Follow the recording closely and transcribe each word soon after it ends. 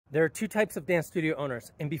There are two types of dance studio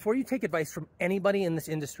owners, and before you take advice from anybody in this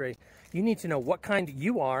industry, you need to know what kind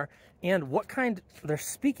you are and what kind they're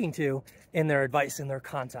speaking to in their advice and their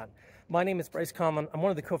content. My name is Bryce Common. I'm one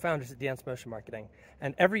of the co-founders at Dance Motion Marketing,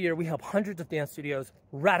 and every year we help hundreds of dance studios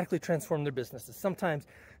radically transform their businesses, sometimes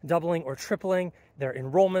doubling or tripling their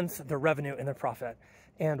enrollments, their revenue, and their profit.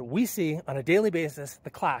 And we see on a daily basis the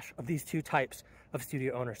clash of these two types of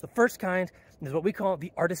studio owners. The first kind is what we call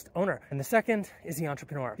the artist owner, and the second is the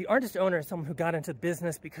entrepreneur. The artist owner is someone who got into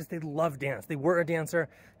business because they love dance. They were a dancer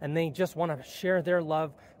and they just want to share their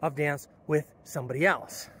love of dance with somebody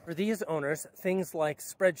else. For these owners, things like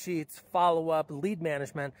spreadsheets, follow-up, lead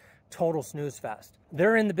management, total snooze fest.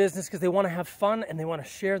 They're in the business because they want to have fun and they want to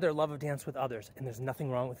share their love of dance with others, and there's nothing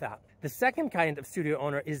wrong with that. The second kind of studio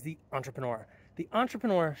owner is the entrepreneur. The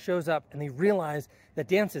entrepreneur shows up and they realize that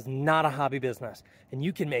dance is not a hobby business and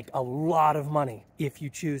you can make a lot of money if you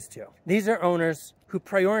choose to. These are owners who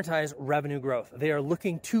prioritize revenue growth. They are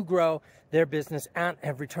looking to grow their business at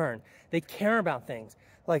every turn. They care about things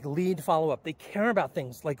like lead follow-up. They care about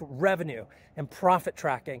things like revenue and profit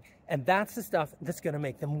tracking, and that's the stuff that's going to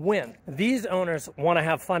make them win. These owners want to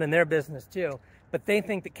have fun in their business too, but they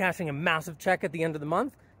think that cashing a massive check at the end of the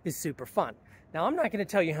month is super fun. Now, I'm not going to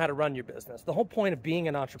tell you how to run your business. The whole point of being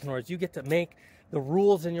an entrepreneur is you get to make the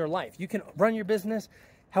rules in your life. You can run your business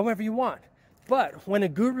however you want. But when a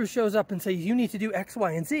guru shows up and says you need to do X,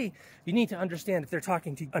 Y, and Z, you need to understand if they're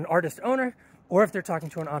talking to an artist owner or if they're talking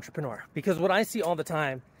to an entrepreneur. Because what I see all the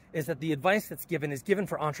time is that the advice that's given is given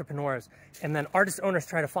for entrepreneurs, and then artist owners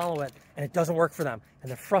try to follow it and it doesn't work for them, and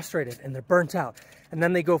they're frustrated and they're burnt out. And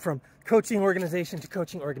then they go from coaching organization to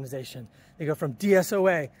coaching organization. They go from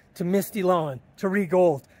DSOA to Misty Lohan to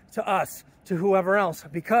Regold to us to whoever else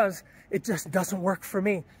because it just doesn't work for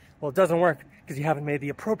me. Well, it doesn't work because you haven't made the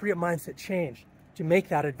appropriate mindset change to make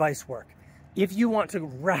that advice work. If you want to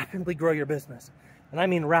rapidly grow your business, and I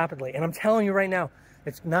mean rapidly, and I'm telling you right now,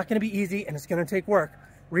 it's not going to be easy and it's going to take work,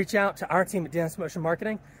 reach out to our team at Dance Motion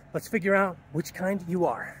Marketing. Let's figure out which kind you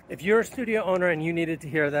are. If you're a studio owner and you needed to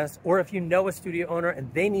hear this, or if you know a studio owner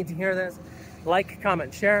and they need to hear this, like,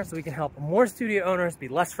 comment, share so we can help more studio owners be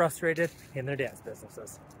less frustrated in their dance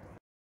businesses.